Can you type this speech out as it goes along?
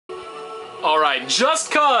Alright,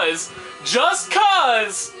 just cause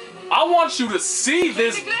I want you to see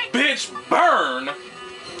this bitch burn.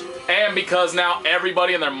 And because now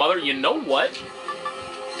everybody and their mother, you know what?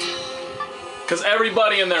 Because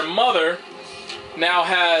everybody and their mother now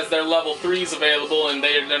has their level 3s available, and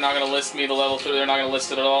they're not going to list me the level 3, they're not going to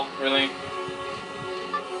list it at all, really?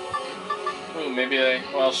 Ooh, maybe they,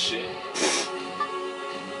 well, shit.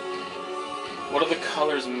 What do the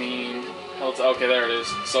colors mean? Okay, there it is.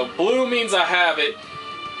 So blue means I have it,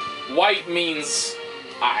 white means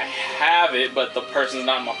I have it, but the person's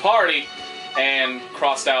not in my party, and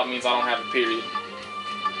crossed out means I don't have it, period.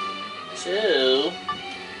 So,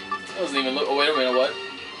 that doesn't even look, oh, wait a minute, what?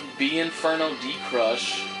 B Inferno D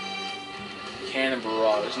Crush. Cannon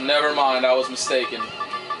Barrage. Never mind, I was mistaken.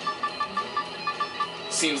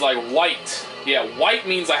 Seems like white. Yeah, white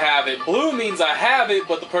means I have it. Blue means I have it,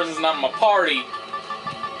 but the person's not in my party.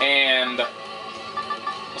 And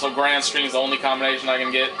so Grand Stream's the only combination I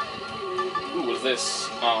can get. Ooh, what is this?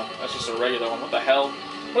 Oh, that's just a regular one. What the hell?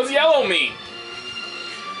 What does yellow mean?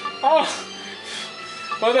 Oh,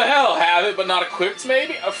 what the hell? Have it, but not equipped,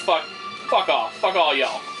 maybe? Oh, fuck off. Fuck all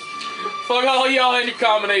y'all. Fuck all y'all and your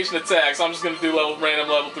combination attacks. I'm just gonna do random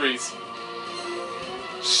level 3s.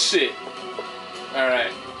 Shit.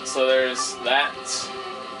 Alright, so there's that,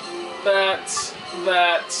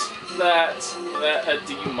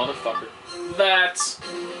 you motherfucker. That,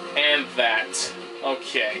 and that.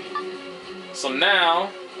 Okay. So now,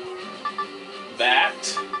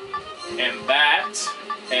 that, and that,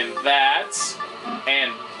 and that,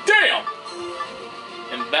 and damn!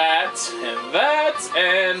 And that, and that,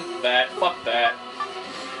 and that. Fuck that.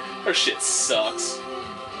 Her shit sucks.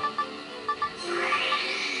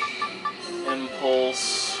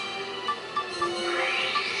 Impulse.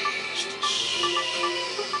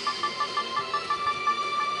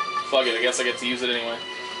 Fuck it, I guess I get to use it anyway.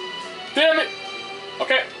 Damn it!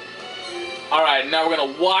 Okay. Alright, now we're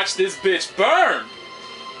gonna watch this bitch burn!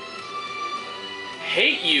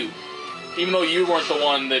 Hate you! Even though you weren't the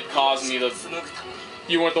one that caused me the...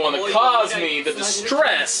 You weren't the one that caused me the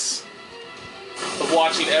distress of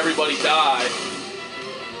watching everybody die.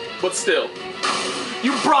 But still.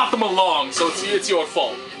 You brought them along, so it's your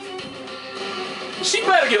fault. She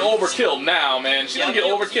better get overkilled now, man. She doesn't get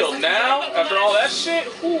overkilled now, after all that shit.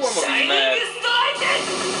 Ooh, I'm gonna be mad.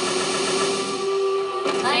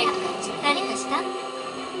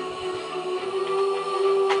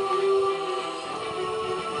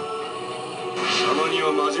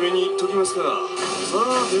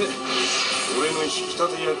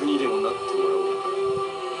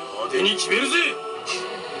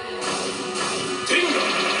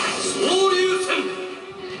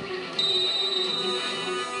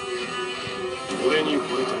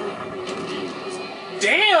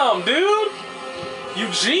 Damn, dude!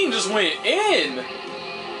 Eugene just went in!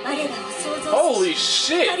 Holy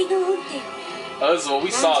shit! Oh, this is what we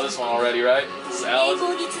saw this one already, right? This is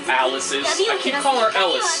Alice's. I keep calling her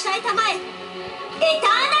Ellis.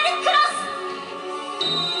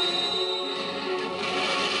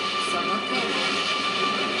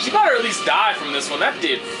 She better at least die from this one. That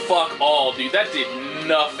did fuck all, dude. That did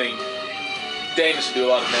nothing. Dana should do a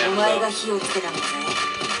lot of damage, though.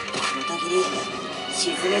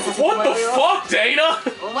 What the fuck, Dana?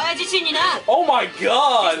 Oh my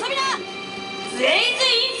god!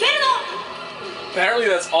 Apparently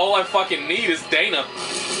that's all I fucking need is Dana.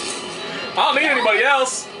 I don't need anybody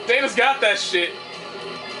else. Dana's got that shit.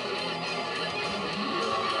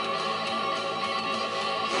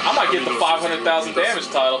 I might get the 500,000 damage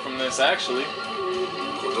title from this, actually.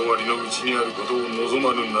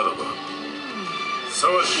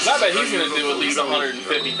 I bet he's gonna do at least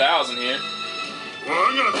 150,000 here.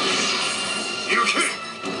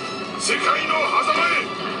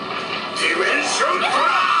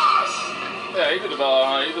 Yeah, he did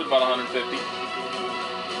about 150.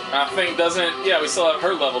 I think yeah, we still have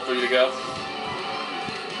her level 3 to go.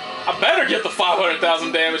 I better get the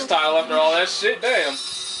 500,000 damage title after all that shit, damn.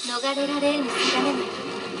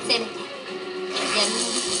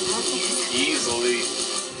 Easily.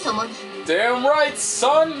 Damn right,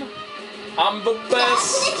 son! I'm the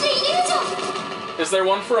best! Is there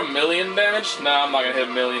one for 1,000,000 damage? No, I'm not gonna hit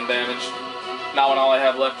 1,000,000 damage. Not when all I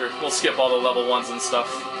have left are... We'll skip all the level 1s and stuff.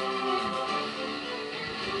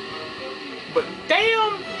 But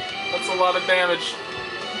damn! That's a lot of damage.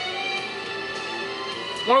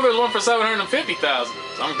 I wonder if there's one for 750,000.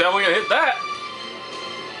 So I'm definitely gonna hit that.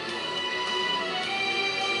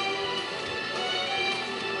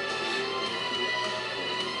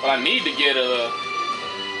 But I need to get a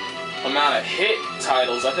amount of hit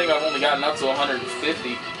titles. I think I've only gotten up to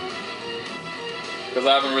 150. Because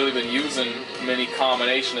I haven't really been using many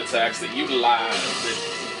combination attacks that utilize, that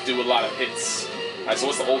do a lot of hits. Alright, so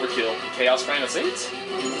what's the overkill? Chaos Frame, that's it?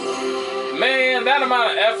 Man, that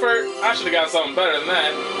amount of effort, I should have got something better than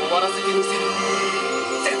that.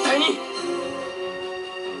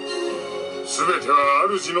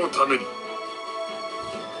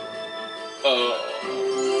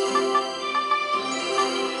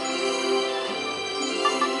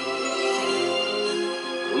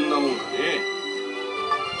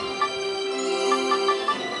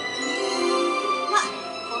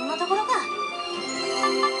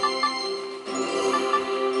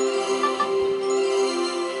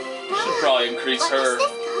 Should probably increase her.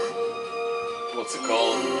 What's it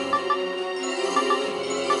called?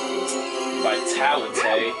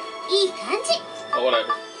 Vitality. Oh,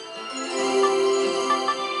 whatever.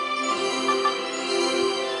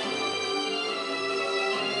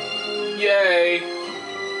 Yay!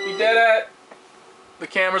 We did it! The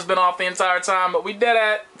camera's been off the entire time, but we did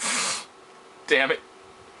it! Damn it.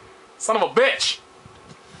 Son of a bitch!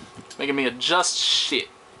 Making me adjust shit.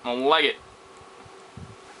 I don't like it.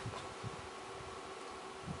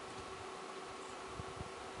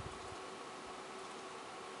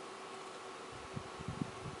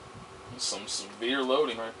 Some severe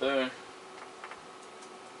loading right there.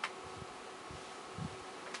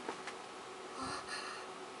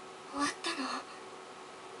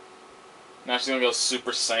 Now she's gonna go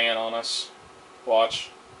Super Saiyan on us. Watch.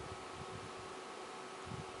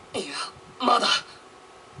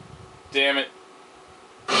 Damn it.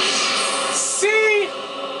 See?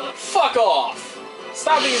 Fuck off.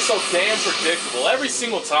 Stop being so damn predictable every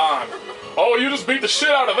single time. Oh, you just beat the shit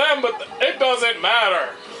out of them, but it doesn't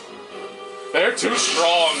matter. They're too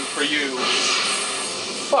strong for you.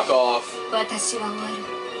 Fuck off.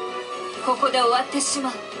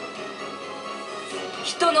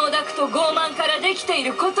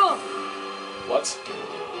 What?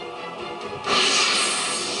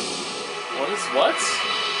 What is what?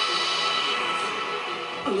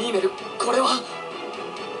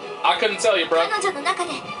 I couldn't tell you, bro.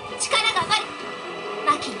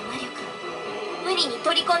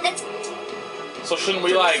 So shouldn't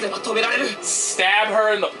we, like, stab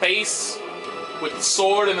her in the face with the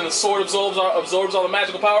sword, and then the sword absorbs all the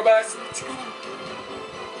magical power back?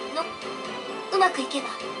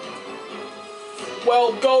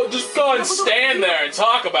 Well, just go and stand there and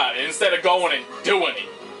talk about it instead of going and doing it.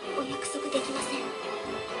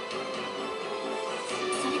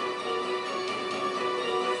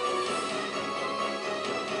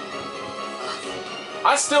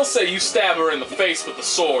 I still say you stab her in the face with the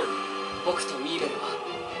sword.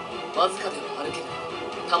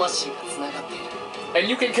 And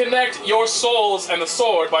you can connect your souls and the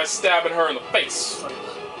sword by stabbing her in the face.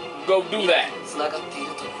 Go do that.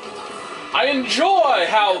 I enjoy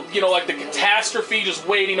how, you know, like the catastrophe just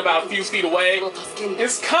waiting about a few feet away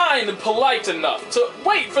is kind and polite enough to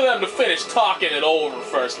wait for them to finish talking it over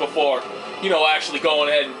first before, you know, actually going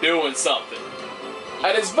ahead and doing something.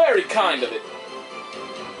 And it's very kind of it.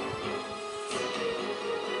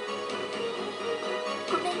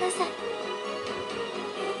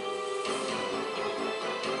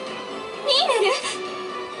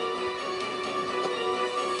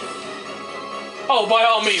 Oh, by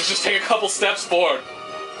all means, just take a couple steps forward.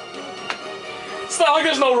 It's not like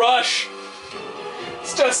there's no rush.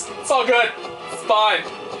 It's all good. It's fine.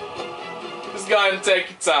 Just go ahead and take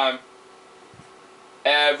your time.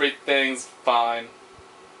 Everything's fine.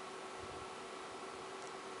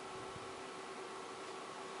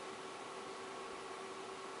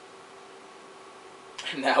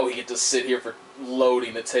 Now we get to sit here for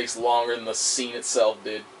loading that takes longer than the scene itself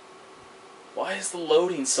did. Why is the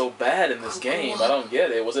loading so bad in this game? I don't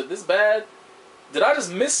get it. Was it this bad? Did I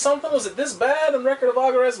just miss something? Was it this bad in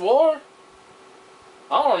Record+of+War?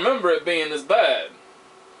 I don't remember it being this bad.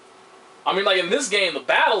 I mean, like in this game, the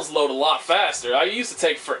battles load a lot faster. I used to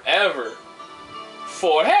take forever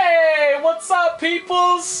for, hey, what's up,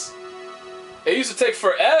 peoples? It used to take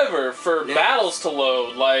forever for battles to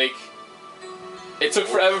load. Like, it took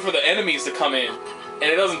forever for the enemies to come in, and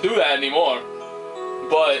it doesn't do that anymore.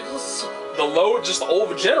 But the load, just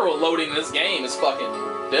the general loading in this game is fucking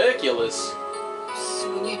ridiculous.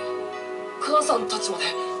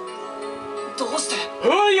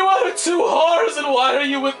 Who are you other two whores, and why are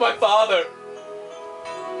you with my father?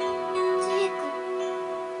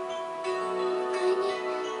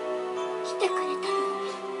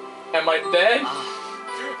 Am I dead?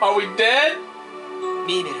 Are we dead?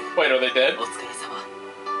 Wait, are they dead?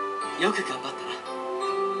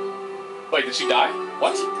 Wait, did she die?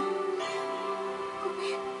 What?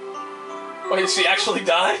 Wait, did she actually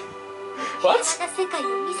die? What?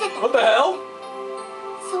 What the hell?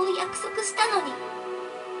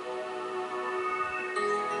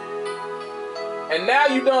 And now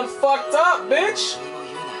you done fucked up, bitch.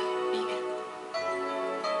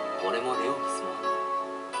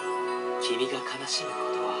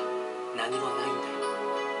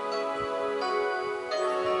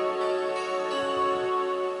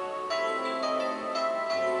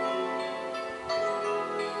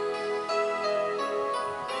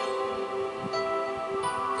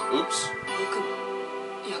 Oops.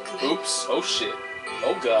 Oops. Oh shit.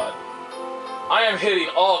 Oh god. I am hitting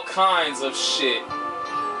all kinds of shit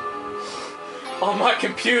on my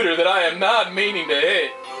computer that I am not meaning to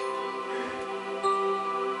hit.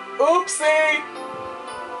 Oopsie!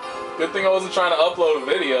 Good thing I wasn't trying to upload a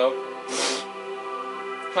video.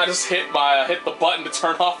 I just hit the button to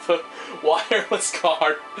turn off the wireless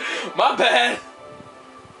card. My bad.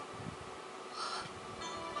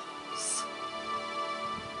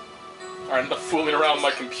 Alright, enough fooling around with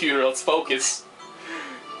my computer. Let's focus.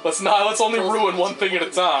 Let's only ruin one thing at a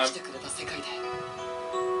time.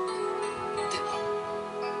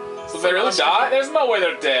 So they really die? There's no way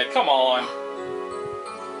they're dead. Come on.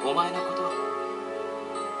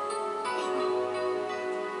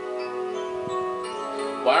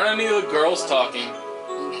 Why aren't any of the girls talking?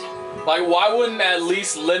 Like, why wouldn't at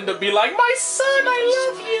least Linda be like, my son, I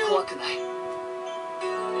love you?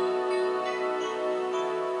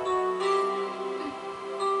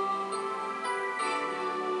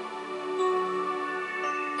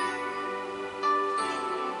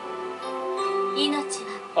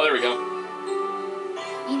 Oh, there we go.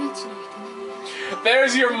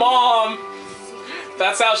 There's your mom.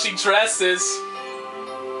 That's how she dresses.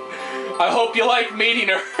 I hope you like meeting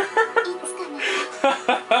her.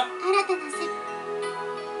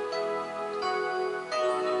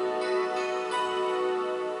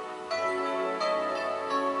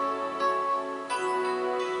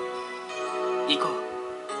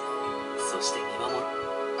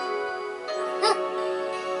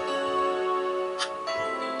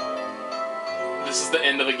 This is the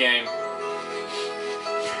end of the game.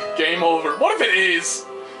 Game over. What if it is?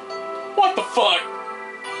 What the fuck?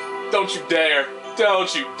 Don't you dare.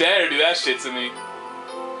 Don't you dare do that shit to me.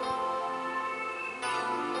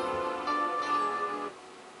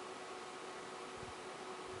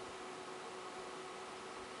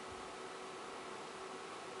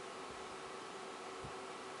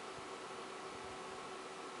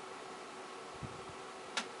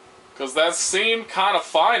 Cause that seemed kind of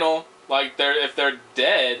final. Like if they're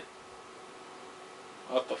dead.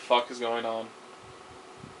 What the fuck is going on?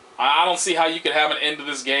 I don't see how you could have an end to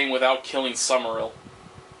this game without killing Summeril.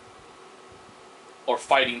 Or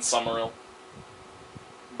fighting Summeril.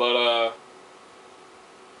 But,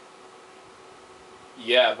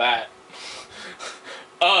 yeah, that.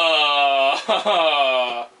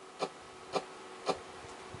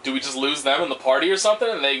 Do we just lose them in the party or something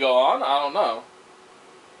and they go on? I don't know.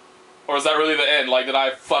 Or is that really the end? Like, did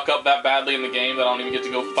I fuck up that badly in the game that I don't even get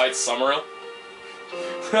to go fight Summeril?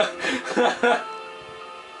 I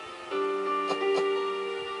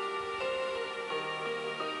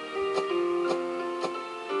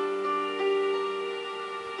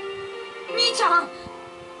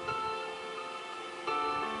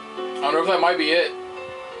wonder if that might be it.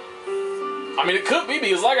 I mean, it could be,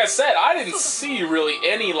 because like I said, I didn't see really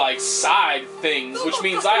any, like, side things, which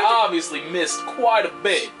means I obviously missed quite a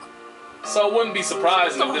bit. So it wouldn't be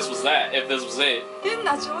surprising if this was that, if this was it.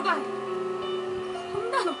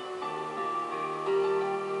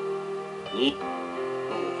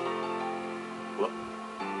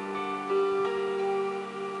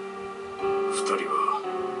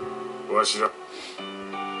 わしら。こ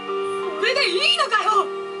れでいいのかよ。そ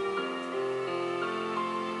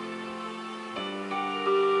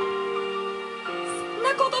ん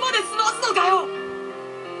な言葉で済ますのかよ。も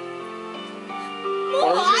う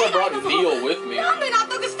会えないのぞ。なんで納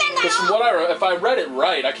得してんだよ。 Because from what if I read it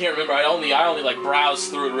right, I can't remember. I only like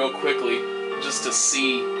browsed through it real quickly just to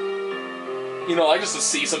see, you know, like just to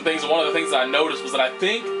see some things. And one of the things that I noticed was that I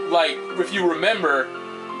think, like, if you remember,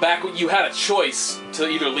 back when you had a choice to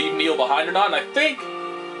either leave Neil behind or not, and I think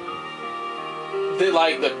that,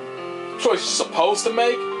 like, the choice you're supposed to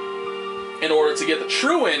make in order to get the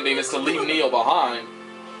true ending is to leave Neil behind.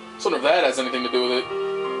 So I wonder if that has anything to do with it.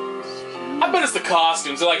 I bet it's the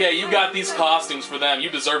costumes. They're like, hey, you got these costumes for them. You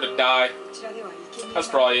deserve to die. That's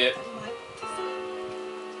probably it.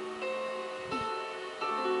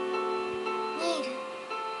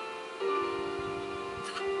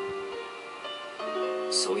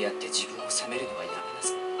 そうやって自分を責めるのはやめな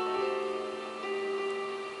さい。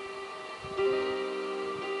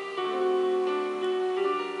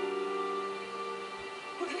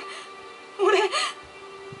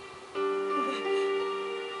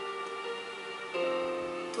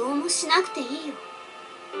しなくていいよ。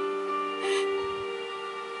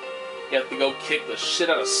 You have to go kick the shit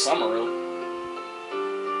out of Summerall.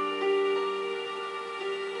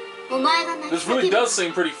 お前が泣き This 叫 really ぶ does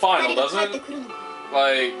seem pretty 二 final, 人が帰 doesn't って it? くるのか。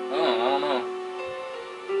 Like, I don't know.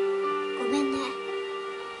 ごめんね。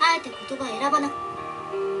あえて言葉選ばなく。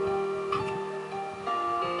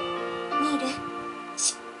ニール、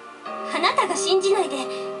あなたが信じないで。でも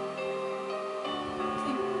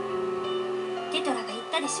テトラが言っ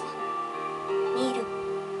たでしょ。ニール、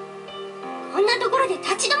こんなところで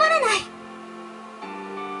立ち止まらない。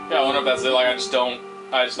 Yeah, I wonder if that's it. Like, I just don't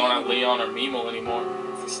have Leon or Mimo anymore.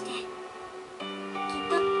 そしてきっ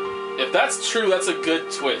と If that's true, that's a good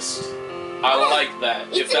twist. I like that.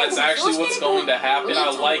 If that's actually what's going to happen,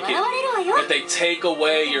 I like it. If they take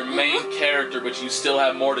away your main character, but you still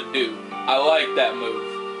have more to do. I like that move.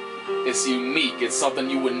 It's unique. It's something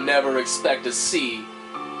you would never expect to see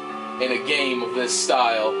in a game of this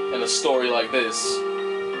style, in a story like this.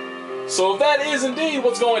 So if that is indeed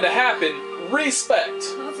what's going to happen,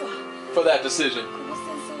 respect まずは for that decision. この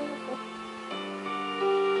戦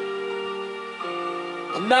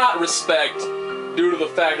争を Not respect due to the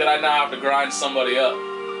fact that I now have to grind somebody up.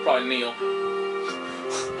 Probably Neil.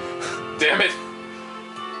 Damn it.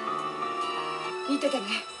 見てて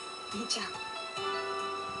ね、兄ちゃん。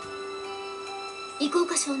行こう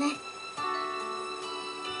か少年。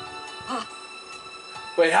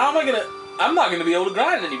 Wait, how am I gonna... I'm not gonna be able to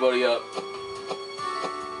grind anybody up.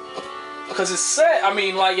 Because it said, I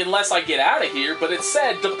mean, like, unless I get out of here, but it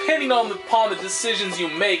said, depending upon the decisions you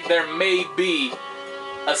make, there may be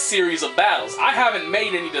a series of battles. I haven't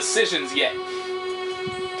made any decisions yet.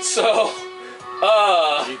 So,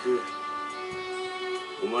 リク、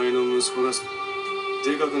お前の息子が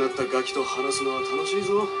でかくなったガキと話すのは楽しい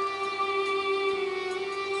ぞ。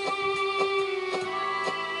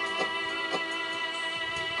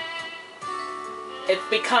 it's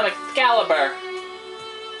become Excalibur.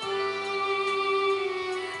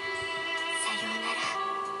 さようなら。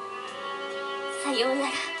さような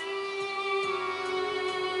ら。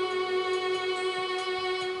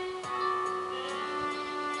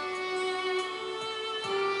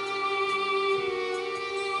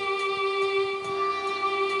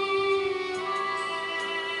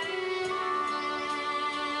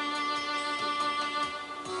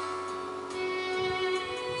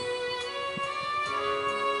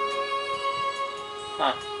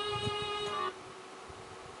 Huh.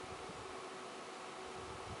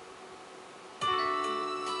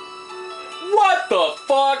 What the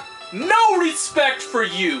fuck? No respect for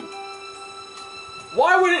you!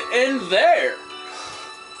 Why would it end there?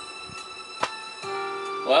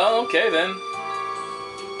 Well, okay then.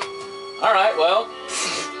 Alright, well.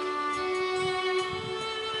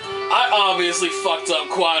 I obviously fucked up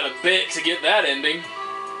quite a bit to get that ending.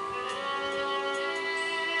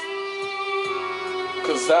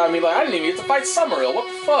 Cause I mean, like, I didn't even get to fight Summerall. What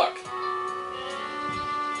the fuck?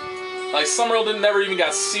 Like, Summerall never even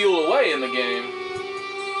got sealed away in the game.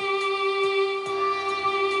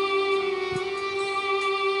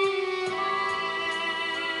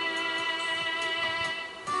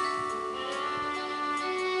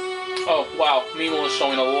 Oh wow, Mimo is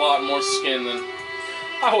showing a lot more skin than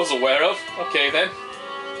I was aware of. Okay then.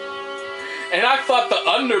 And I thought the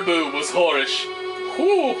underboob was whorish.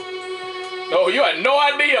 Whew. No, you had no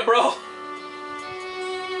idea, bro.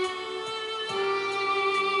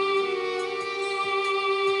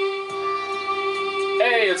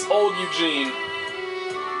 Hey, it's old Eugene.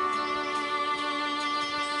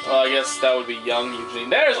 Well, I guess that would be young Eugene.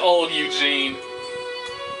 There's old Eugene.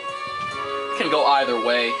 Can go either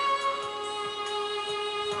way.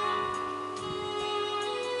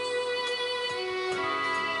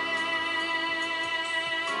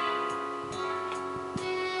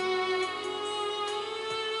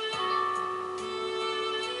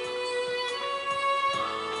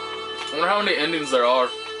 I wonder how many endings there are.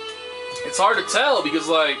 It's hard to tell because,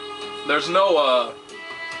 like, there's no,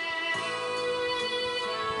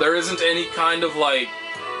 there isn't any kind of, like,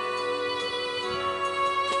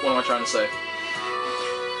 what am I trying to say?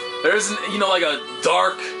 There isn't, you know, like a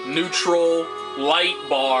dark, neutral, light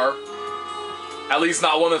bar. At least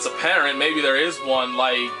not one that's apparent. Maybe there is one,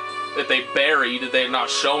 like, that they buried, that they're not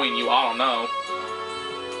showing you. I don't know.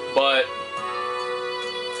 But,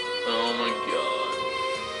 oh my god.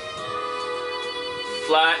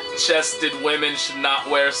 Flat-chested women should not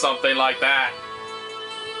wear something like that.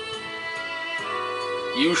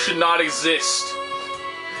 You should not exist.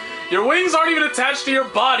 Your wings aren't even attached to your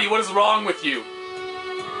body. What is wrong with you?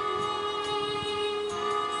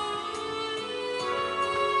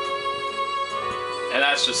 And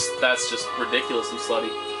that's just ridiculously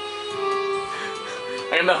slutty.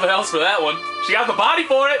 I got nothing else for that one. She got the body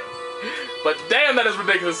for it! But damn, that is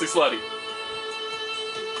ridiculously slutty.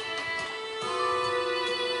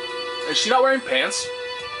 Is she not wearing pants?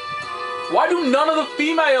 Why do none of the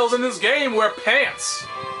females in this game wear pants?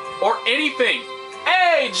 Or anything?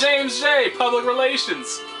 Hey, James J, public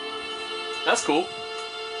relations. That's cool.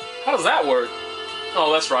 How does that work?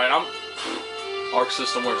 Oh, that's right. Arc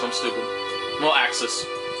system works. I'm stupid. Well, Axis.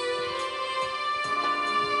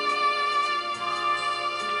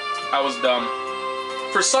 I was dumb.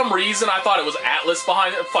 For some reason, I thought it was Atlas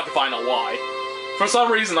behind it. Fuck if I know why. For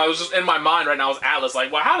some reason, I was just in my mind right now was Atlas.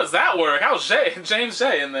 Like, well, how does that work? How's James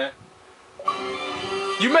J in there?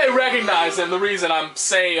 You may recognize him. The reason I'm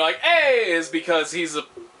saying, like, hey, is because he's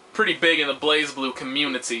pretty big in the BlazBlue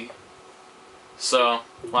community. So,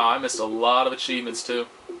 wow, I missed a lot of achievements, too.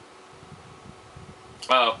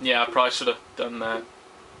 Oh, yeah, I probably should have done that.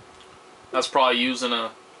 That's probably using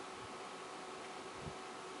a...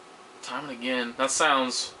 Time and again. That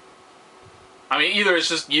sounds... I mean, either it's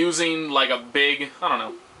just using, like, a big... I don't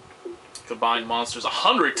know. Combine monsters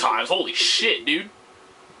 100 times. Holy shit, dude.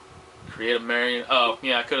 Create a Marion... Oh,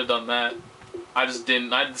 yeah, I could have done that. I just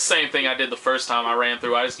didn't. I did the same thing I did the first time I ran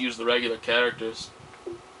through. I just used the regular characters.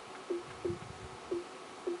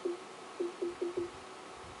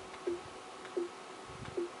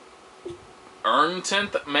 Earn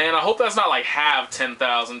 10,000... Man, I hope that's not, like, have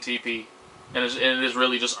 10,000 TP. And it is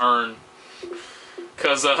really just earn.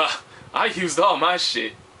 Because, I used all my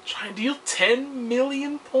shit. Try and deal 10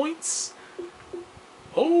 million points?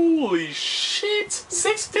 Holy shit!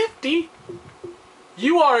 650?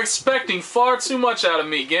 You are expecting far too much out of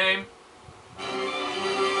me, game.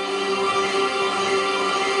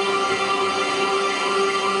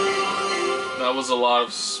 That was a lot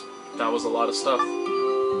of stuff.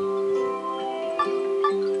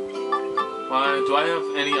 Why do I have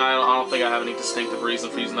any? I don't think I have any distinctive reason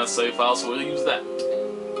for using that save file, so we'll use that.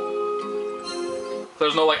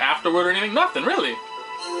 There's no like afterward or anything? Nothing, really.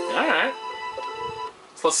 Alright.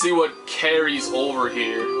 So let's see what carries over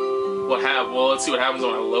here. Well, let's see what happens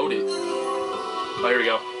when I load it. Oh, here we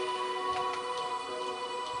go.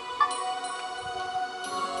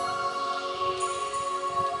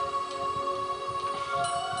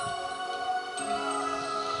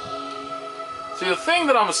 See, the thing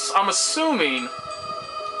that I'm assuming...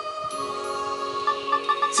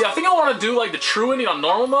 See, I think I want to do, like, the true ending on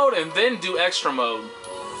normal mode and then do extra mode.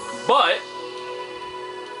 But...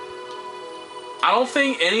 I don't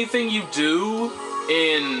think anything you do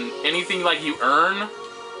in anything, like, you earn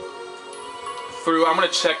through... I'm going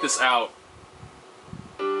to check this out.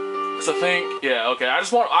 Because I think... Yeah, okay.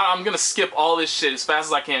 I'm going to skip all this shit as fast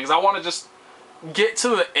as I can. Because I want to just get to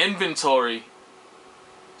the inventory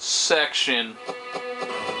section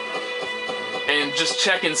and just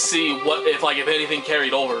check and see what if anything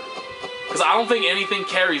carried over, because I don't think anything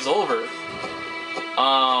carries over.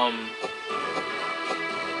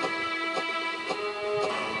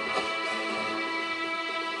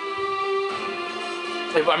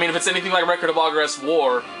 If it's anything like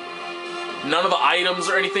record+of+agarest+war, none of the items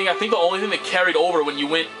or anything. I think the only thing that carried over when you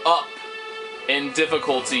went up in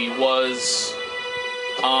difficulty was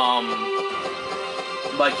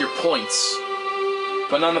like your points,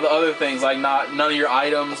 but none of the other things, like none of your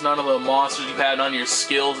items, none of the monsters you've had, none of your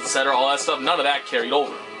skills, etc., all that stuff, none of that carried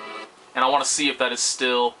over. And I want to see if that is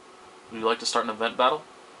still... Would you like to start an event battle?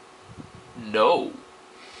 No.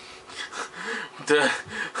 Am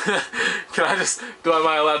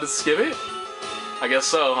I allowed to skip it? I guess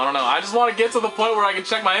so, I don't know. I just want to get to the point where I can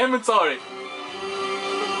check my inventory.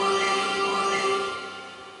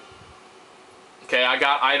 Okay, I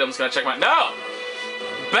got items, can I check my... No!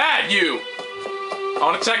 Bad you! I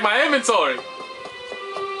want to check my inventory.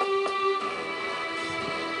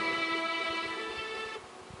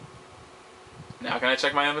 Now can I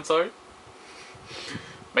check my inventory?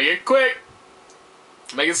 Make it quick.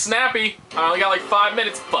 Make it snappy. I only got like 5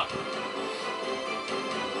 minutes. Fuck.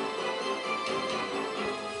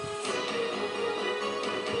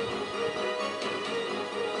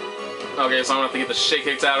 Okay, so I'm gonna have to get the shit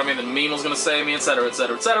kicked out of me, then Mean was gonna save me, etc.,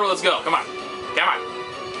 etc., etc. Let's go. Come on. Come on.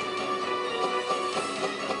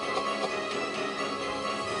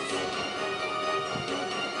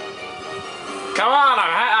 Come on,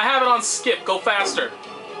 I have it on skip. Go faster.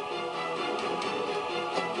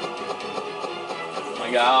 Oh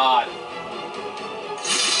my god.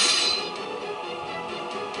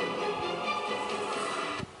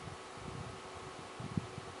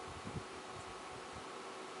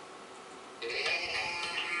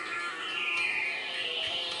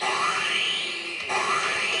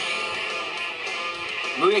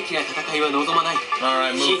 無益な戦いは望まない。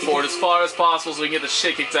 Alright, move forward as far as possible so we can get the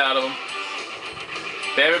shit kicked out of him.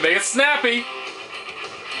 Damn it, make it snappy!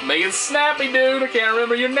 Make it snappy, dude! I can't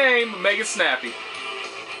remember your name, but make it snappy.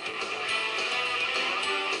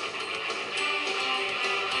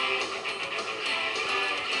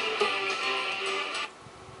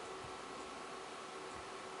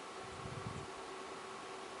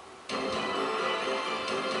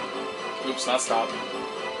 Oops, not stop.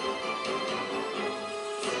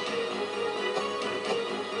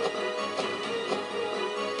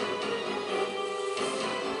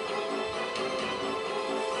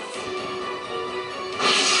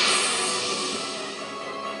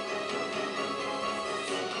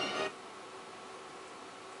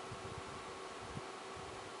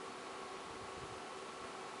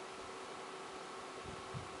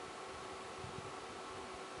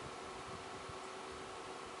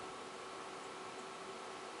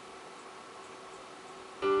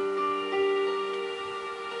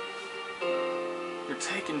 You're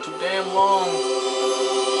taking too damn long.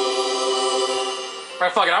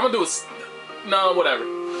 Alright, fuck it. I'm gonna do a... No, whatever.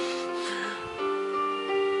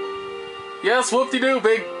 Yes, whoop-de-doo,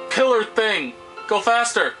 big pillar thing. Go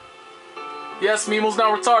faster. Yes, Memo's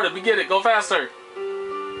now retarded. We get it. Go faster.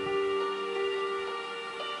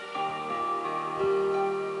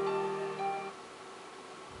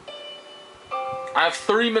 I have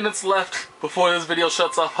 3 minutes left before this video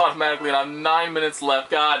shuts off automatically, and I have 9 minutes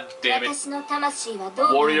left. God damn it. 私の魂はどう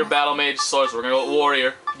Warrior, Battle Mage, Sorcerer. We're gonna go with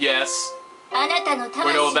Warrior. Yes. あなたの We're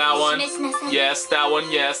gonna go with 魂 that を one. 示しなさい。 Yes, that one,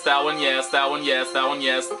 yes, that one, yes, that one, yes, that one,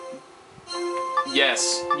 yes.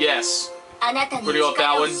 Yes, yes. あなたの We're gonna go with that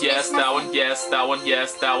力を one, 示 yes, しな that さ one, い。 yes, that one,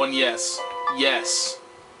 yes, that one, yes. Yes.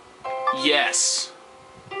 Yes.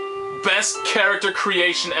 Best character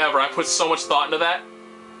creation ever. I put so much thought into that.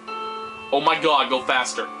 Oh my god, go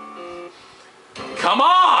faster. Come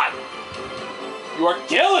on! You are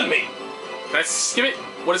killing me! Can I skip it?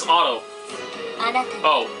 What is auto? あなたの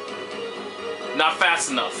Oh. Not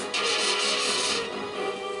fast enough.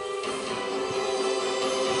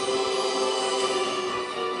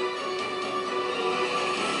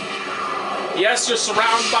 Yes, you're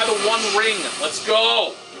surrounded by the one ring. Let's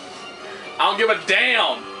go. I don't give a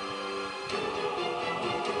damn.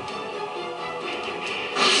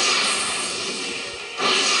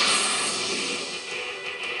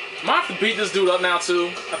 Am I have to beat this dude up now too?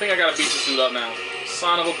 I think I gotta beat this dude up now.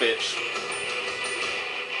 Son of a bitch.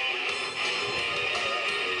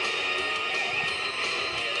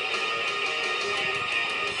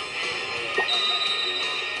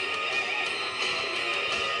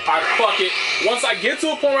 Alright, fuck it. Once I get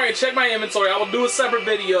to a point where I can check my inventory, I will do a separate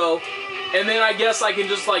video. And then I guess I can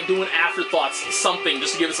just like do an afterthoughts, something,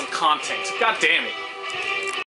 just to give it some content. God damn it.